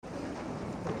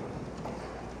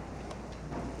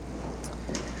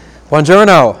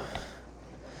Buongiorno.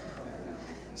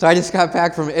 So I just got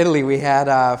back from Italy. We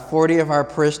had 40 of our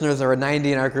parishioners. There were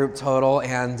 90 in our group total,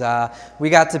 and we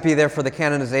got to be there for the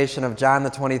canonization of John the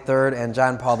 23rd and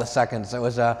John Paul II. So it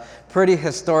was a pretty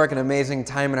historic and amazing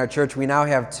time in our church. We now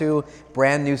have two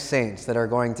brand new saints that are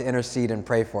going to intercede and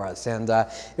pray for us, and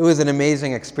it was an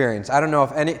amazing experience. I don't know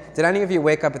if did any of you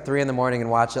wake up at 3 in the morning and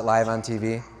watch it live on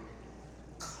TV?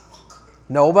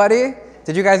 Nobody?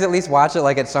 Did you guys at least watch it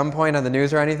at some point on the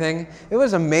news or anything? It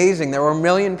was amazing. There were 1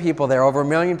 million people there, over 1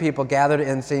 million people gathered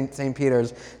in St.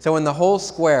 Peter's. So in the whole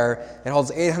square, it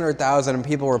holds 800,000, and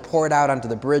people were poured out onto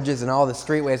the bridges and all the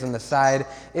streetways on the side.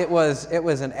 It was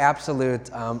an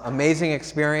absolute amazing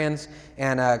experience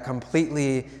and a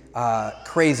completely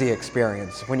crazy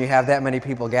experience when you have that many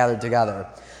people gathered together.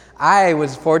 I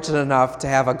was fortunate enough to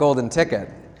have a golden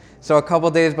ticket. So a couple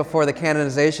days before the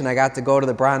canonization, I got to go to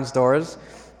the bronze doors.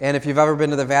 And if you've ever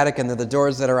been to the Vatican, they're the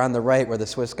doors that are on the right where the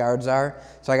Swiss guards are.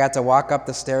 So I got to walk up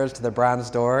the stairs to the bronze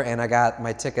door, and I got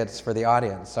my tickets for the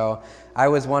audience. So I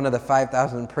was one of the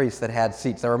 5,000 priests that had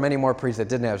seats. There were many more priests that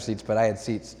didn't have seats, but I had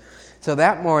seats. So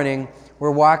that morning,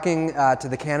 we're walking to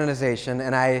the canonization,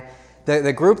 and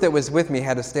the group that was with me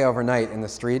had to stay overnight in the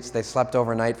streets. They slept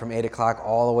overnight from 8 o'clock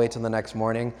all the way till the next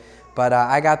morning. But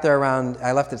I got there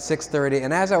I left at 6:30,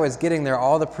 and as I was getting there,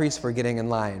 all the priests were getting in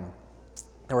line.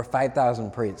 There were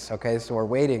 5,000 priests, okay? So we're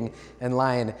waiting in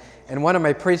line. And one of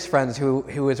my priest friends who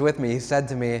was with me, he said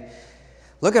to me,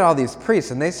 "Look at all these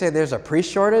priests, and they say there's a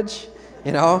priest shortage,"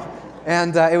 you know?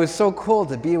 And it was so cool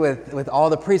to be with all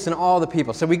the priests and all the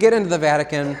people. So we get into the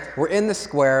Vatican, we're in the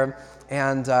square,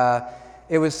 and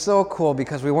it was so cool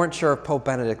because we weren't sure if Pope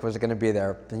Benedict was going to be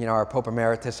there, our Pope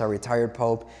Emeritus, our retired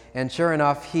Pope. And sure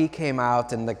enough, he came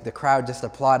out, and the crowd just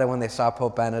applauded when they saw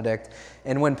Pope Benedict.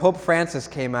 And when Pope Francis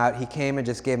came out, he came and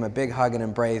just gave him a big hug and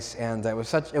embrace. And it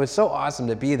was so awesome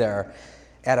to be there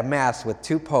at a mass with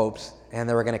two popes, and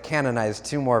they were going to canonize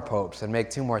 2 more popes and make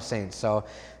 2 more saints. So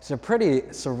it's a pretty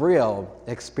surreal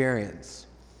experience.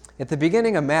 At the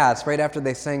beginning of Mass, right after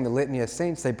they sang the Litany of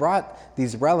Saints, they brought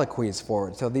these reliquaries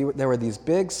forward. So there were these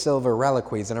big silver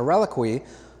reliquaries, and a reliquary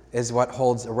is what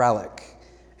holds a relic.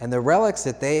 And the relics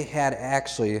that they had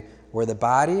actually were the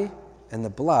body and the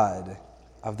blood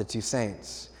of the 2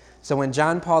 saints. So when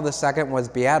John Paul II was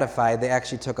beatified, they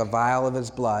actually took a vial of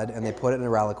his blood and they put it in a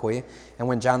reliquary. And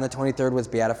when John the 23rd was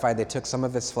beatified, they took some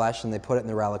of his flesh and they put it in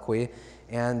the reliquary.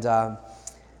 And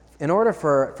in order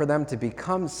for them to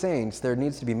become saints, there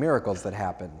needs to be miracles that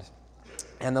happened.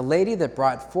 And the lady that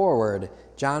brought forward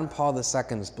John Paul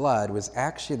II's blood was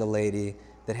actually the lady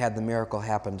that had the miracle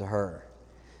happen to her.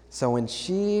 So when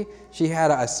she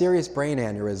had a serious brain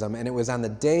aneurysm, and it was on the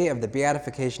day of the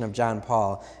beatification of John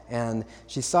Paul, and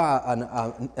she saw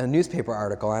a newspaper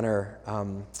article on her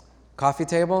coffee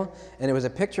table, and it was a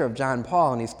picture of John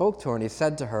Paul, and he spoke to her, and he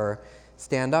said to her,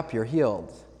 "Stand up, you're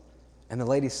healed." And the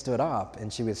lady stood up,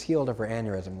 and she was healed of her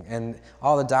aneurysm. And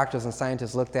all the doctors and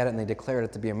scientists looked at it, and they declared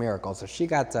it to be a miracle. So she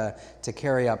got to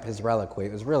carry up his reliquary.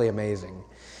 It was really amazing.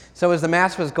 So as the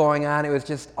Mass was going on, it was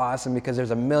just awesome because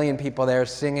there's 1 million people there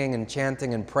singing and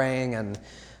chanting and praying, and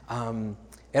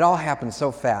it all happened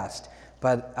so fast.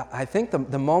 But I think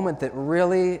the moment that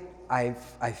really I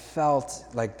felt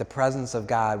like the presence of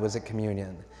God was at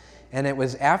communion. And it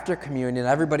was after communion.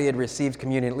 Everybody had received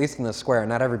communion, at least in the square.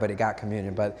 Not everybody got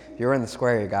communion, but if you were in the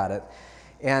square, you got it.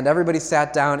 And everybody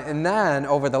sat down, and then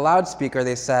over the loudspeaker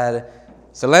they said,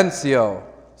 "Silencio,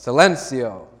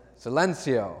 silencio,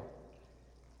 silencio."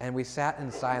 And we sat in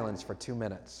silence for 2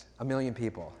 minutes. 1 million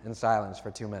people in silence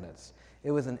for 2 minutes.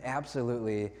 It was an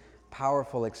absolutely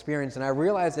powerful experience. And I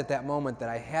realized at that moment that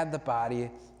I had the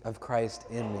body of Christ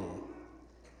in me.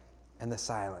 And the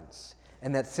silence.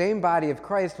 And that same body of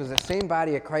Christ was the same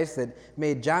body of Christ that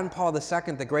made John Paul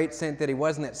II the great saint that he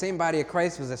was. And that same body of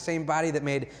Christ was the same body that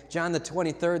made John the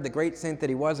 23rd the great saint that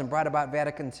he was and brought about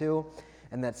Vatican II.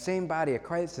 And that same body of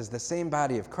Christ is the same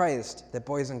body of Christ that,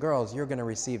 boys and girls, you're going to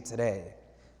receive today.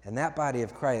 And that body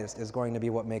of Christ is going to be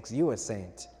what makes you a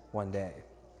saint one day.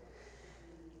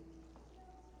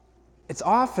 It's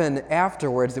often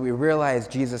afterwards that we realize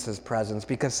Jesus' presence,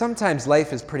 because sometimes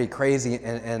life is pretty crazy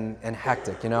and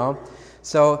hectic,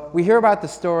 So we hear about the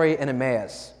story in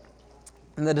Emmaus.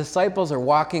 And the disciples are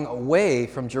walking away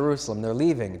from Jerusalem. They're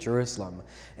leaving Jerusalem.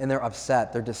 And they're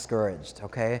upset. They're discouraged,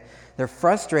 okay? They're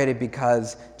frustrated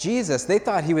because Jesus, they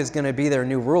thought he was going to be their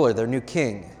new ruler, their new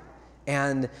king.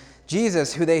 And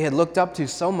Jesus, who they had looked up to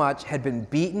so much, had been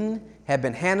beaten, had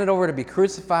been handed over to be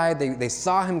crucified. They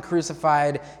saw him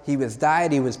crucified. He was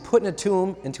died. He was put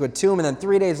into a tomb, and then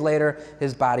 3 days later,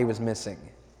 his body was missing.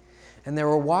 And they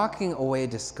were walking away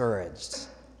discouraged.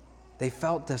 They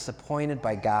felt disappointed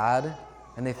by God.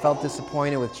 and they felt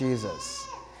disappointed with Jesus.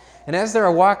 And as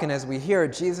they're walking, as we hear,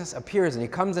 Jesus appears and he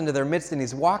comes into their midst and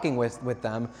he's walking with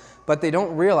them, but they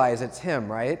don't realize it's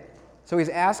him, right? So he's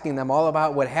asking them all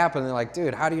about what happened. They're like,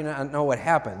 dude, how do you not know what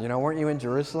happened? Weren't you in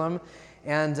Jerusalem?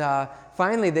 And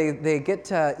finally, they get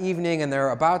to evening and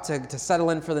they're about to settle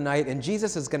in for the night, and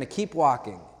Jesus is going to keep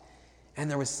walking. And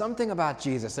there was something about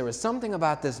Jesus. There was something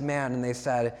about this man, and they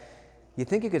said, you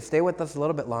think you could stay with us a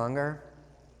little bit longer?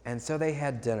 And so they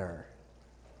had dinner.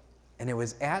 And it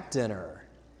was at dinner,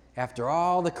 after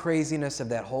all the craziness of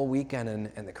that whole weekend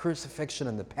and the crucifixion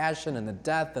and the passion and the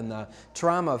death and the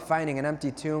trauma of finding an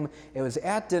empty tomb, it was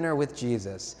at dinner with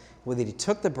Jesus where he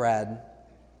took the bread,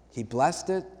 he blessed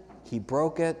it, he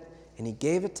broke it, and he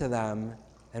gave it to them.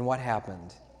 And what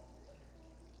happened?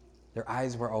 Their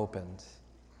eyes were opened.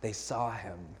 They saw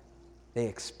him. They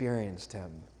experienced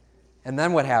him. And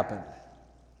then what happened?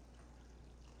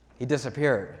 He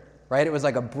disappeared. Right? It was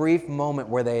like a brief moment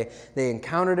where they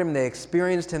encountered him, they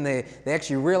experienced him, they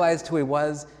actually realized who he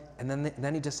was, and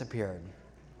then he disappeared.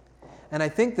 And I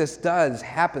think this does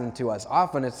happen to us.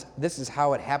 Often this is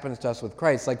how it happens to us with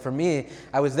Christ. Like for me,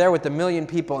 I was there with 1 million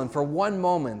people, and for one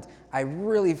moment, I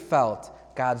really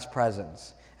felt God's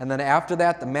presence. And then after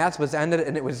that, the Mass was ended,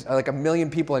 and it was like 1 million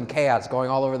people in chaos going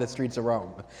all over the streets of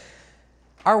Rome.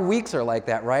 Our weeks are like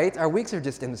that, right? Our weeks are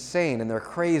just insane, and they're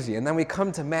crazy. And then we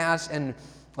come to Mass, and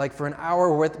like for an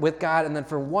hour with God, and then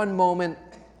for one moment,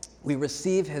 we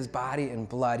receive his body and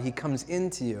blood. He comes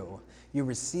into you. You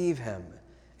receive him,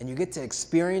 and you get to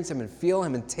experience him and feel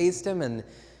him and taste him, and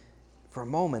for a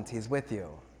moment, he's with you.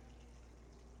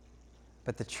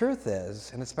 But the truth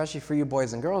is, and especially for you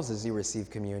boys and girls as you receive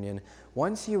communion,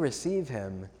 once you receive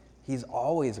him, he's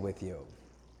always with you.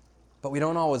 But we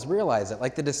don't always realize it.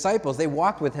 Like the disciples, they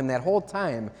walked with him that whole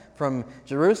time from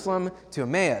Jerusalem to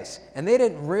Emmaus. And they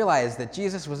didn't realize that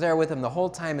Jesus was there with them the whole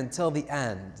time until the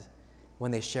end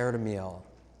when they shared a meal.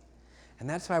 And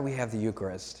that's why we have the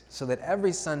Eucharist, so that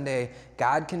every Sunday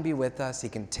God can be with us. He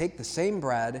can take the same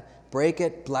bread, break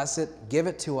it, bless it, give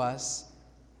it to us.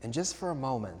 And just for a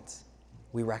moment,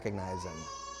 we recognize him.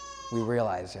 We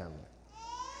realize him.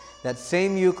 That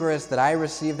same Eucharist that I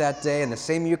received that day, and the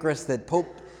same Eucharist that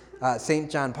St.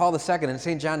 John Paul II and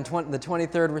St. John the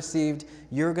 23rd received,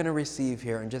 you're going to receive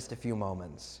here in just a few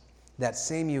moments. That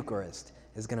same Eucharist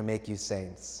is going to make you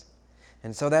saints.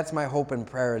 And so that's my hope and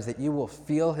prayer, is that you will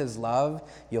feel his love,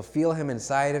 you'll feel him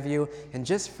inside of you, and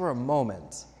just for a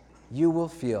moment, you will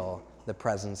feel the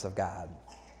presence of God.